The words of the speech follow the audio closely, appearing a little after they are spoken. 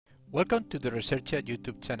Welcome to the Resairchia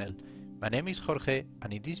YouTube channel. My name is Jorge,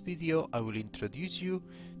 and in this video I will introduce you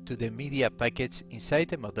to the media package inside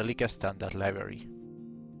the Modelica standard library.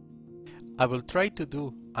 I will try to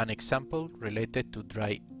do an example related to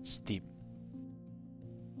dry steam.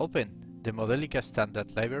 Open the Modelica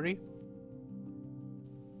standard library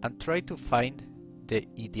and try to find the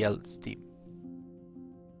ideal steam.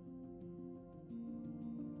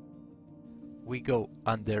 We go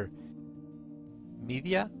under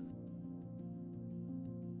Media,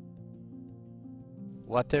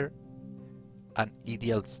 Water and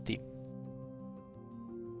Ideal Steam.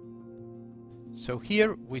 So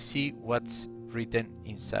here we see what's written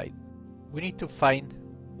inside. We need to find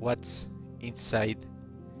what's inside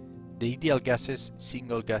the ideal gases,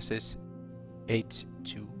 single gases,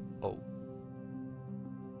 H2O.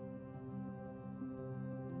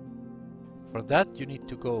 For that you need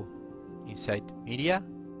to go inside Media,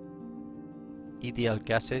 Ideal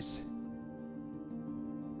Gases,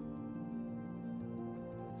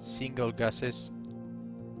 Single Gases,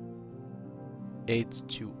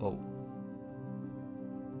 H2O.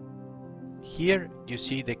 Here you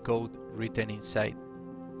see the code written inside.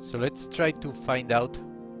 So let's try to find out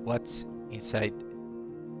what's inside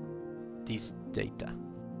this data.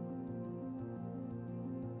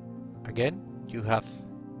 Again, you have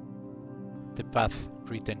the path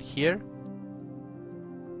written here,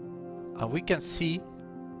 and we can see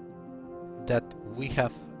that we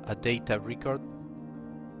have a data record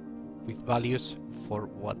with values for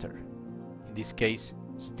water, in this case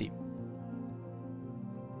steam.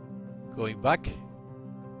 Going back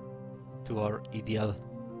to our ideal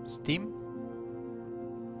steam,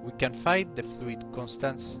 we can find the fluid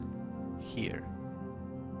constants here.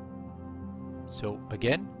 So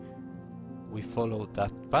again, we follow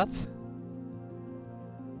that path,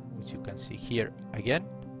 which you can see here again,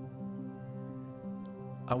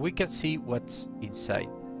 and we can see what's inside.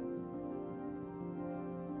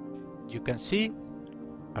 You can see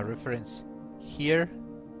a reference here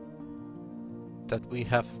that we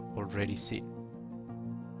have already seen.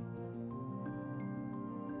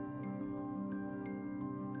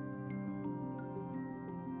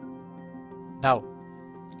 Now,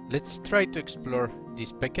 let's try to explore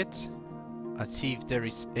this package and see if there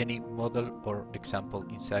is any model or example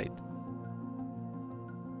inside.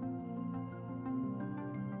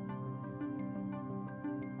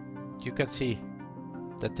 You can see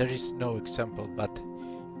that there is no example, but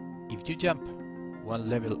if you jump one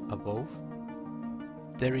level above,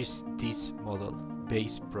 there is this model,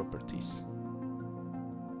 base properties.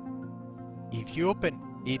 If you open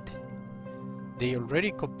it, they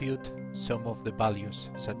already compute some of the values,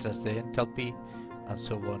 such as the enthalpy and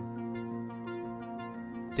so on.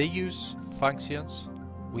 They use functions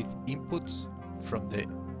with inputs from the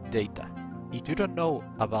data. If you don't know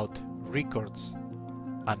about records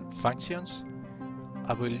and functions,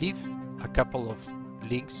 I will leave a couple of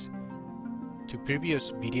links to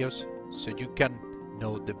previous videos so you can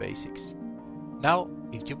know the basics. Now,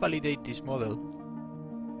 if you validate this model,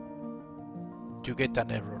 you get an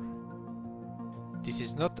error. This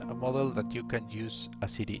is not a model that you can use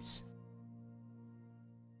as it is.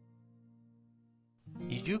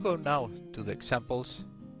 If you go now to the examples,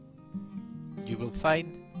 you will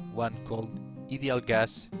find one called Ideal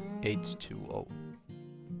Gas H2O.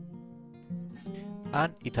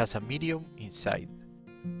 And it has a medium inside.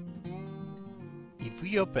 If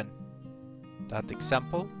we open that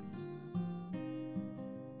example,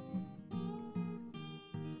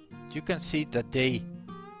 you can see that they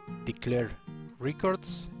declare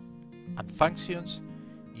records and functions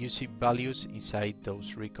using values inside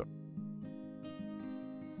those records.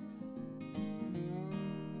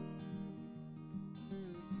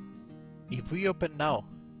 If we open now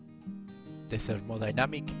the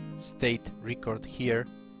thermodynamic state record here,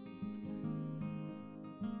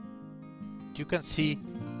 you can see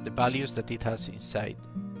the values that it has inside.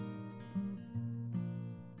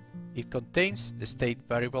 It contains the state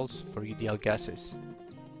variables for ideal gases,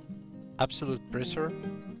 absolute pressure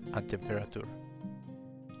and temperature.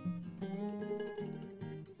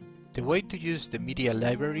 The way to use the media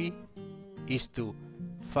library is to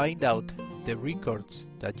find out the records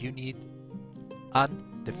that you need and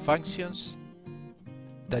the functions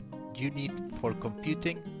that you need for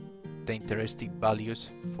computing the interesting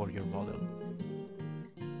values for your model.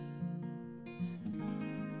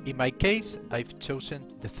 In my case, I've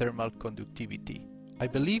chosen the thermal conductivity. I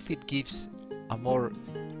believe it gives a more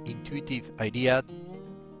intuitive idea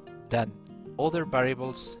than other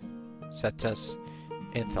variables such as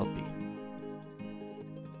enthalpy.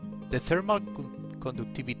 The thermal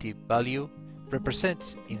conductivity value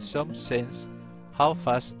represents in some sense how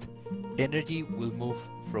fast energy will move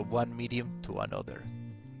from one medium to another,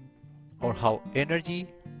 or how energy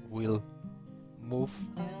will move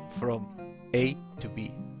from A to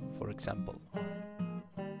B, for example.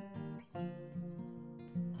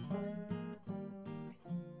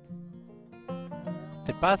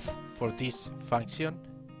 The path for this function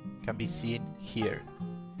can be seen here,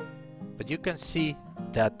 but you can see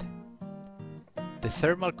that the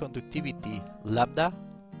thermal conductivity lambda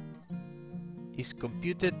is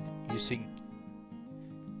computed using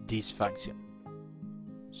this function.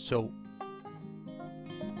 So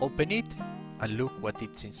open it and look what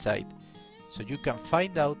it's inside, so you can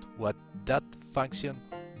find out what that function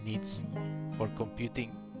needs for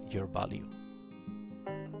computing your value.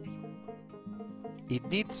 It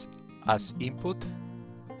needs as input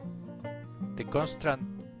the constant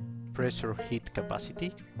pressure heat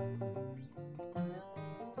capacity,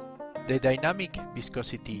 the dynamic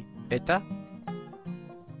viscosity eta.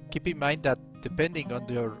 Keep in mind that depending on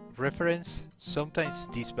your reference, sometimes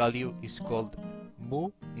this value is called mu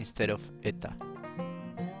instead of eta.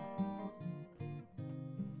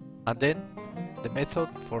 And then the method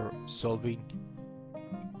for solving,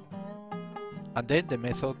 and then the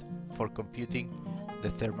method for computing the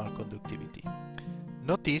thermal conductivity.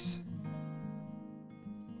 Notice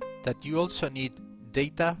that you also need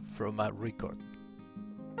data from a record.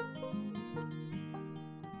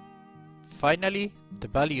 Finally, the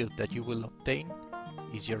value that you will obtain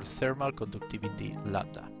is your thermal conductivity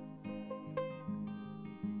lambda.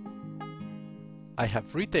 I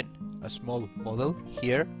have written a small model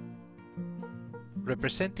here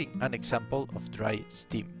representing an example of dry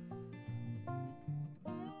steam.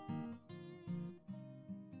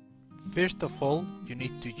 First of all, you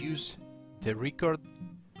need to use the record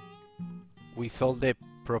with all the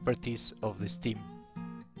properties of the steam.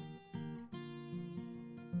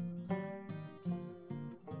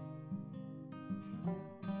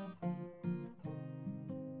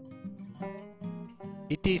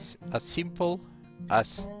 It is as simple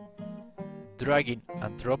as dragging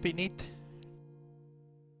and dropping it,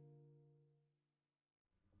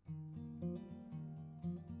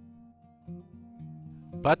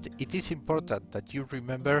 but it is important that you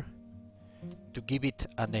remember to give it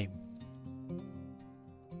a name.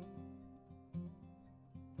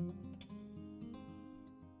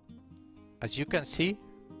 As you can see,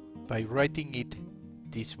 by writing it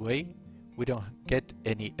this way, we don't get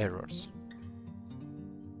any errors.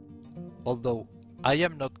 Although I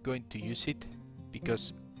am not going to use it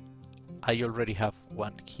because I already have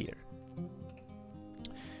one here.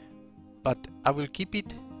 But I will keep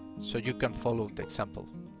it so you can follow the example.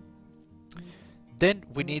 Then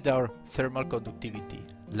we need our thermal conductivity,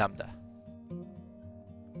 lambda.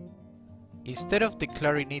 Instead of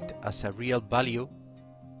declaring it as a real value,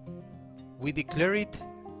 we declare it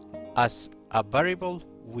as a variable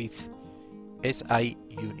with SI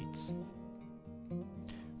units.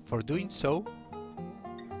 For doing so,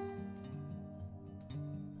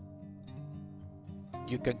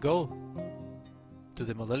 you can go to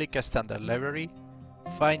the Modelica standard library,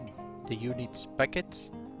 find the units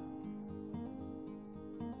packets,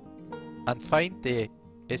 and find the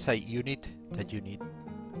SI unit that you need.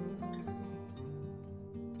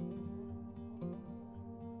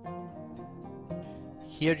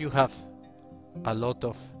 Here you have a lot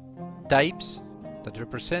of types that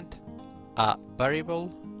represent a variable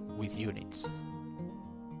with units.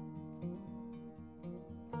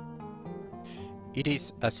 It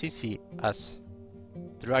is as easy as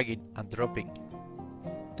dragging and dropping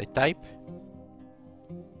the type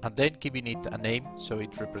and then giving it a name so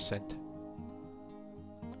it represents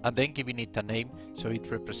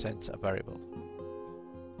a variable.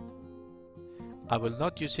 I will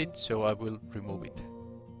not use it, so I will remove it.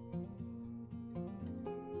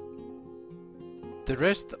 The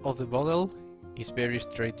rest of the model is very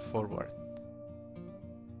straightforward.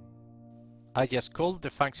 I just call the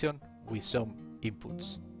function with some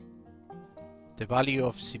inputs. The value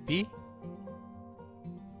of Cp,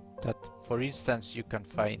 that for instance you can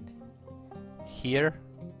find here,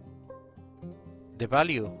 the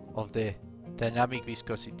value of the dynamic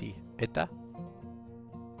viscosity eta,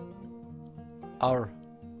 our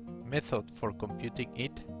method for computing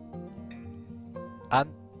it, and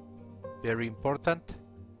very important,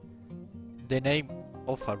 the name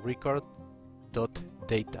of a record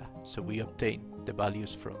 .data, so we obtain the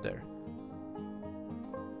values from there.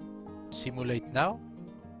 Simulate now,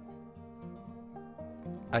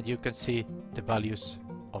 and you can see the values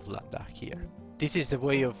of lambda here. This is the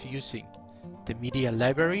way of using the media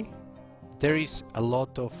library. There is a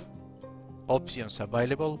lot of options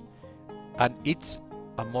available, and it's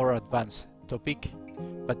a more advanced topic,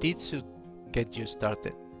 but it should get you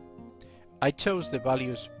started. I chose the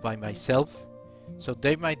values by myself, so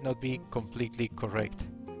they might not be completely correct.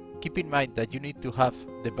 Keep in mind that you need to have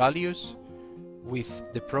the values with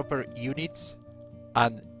the proper units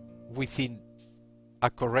and within a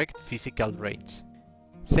correct physical range.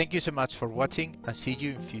 Thank you so much for watching and see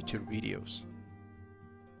you in future videos.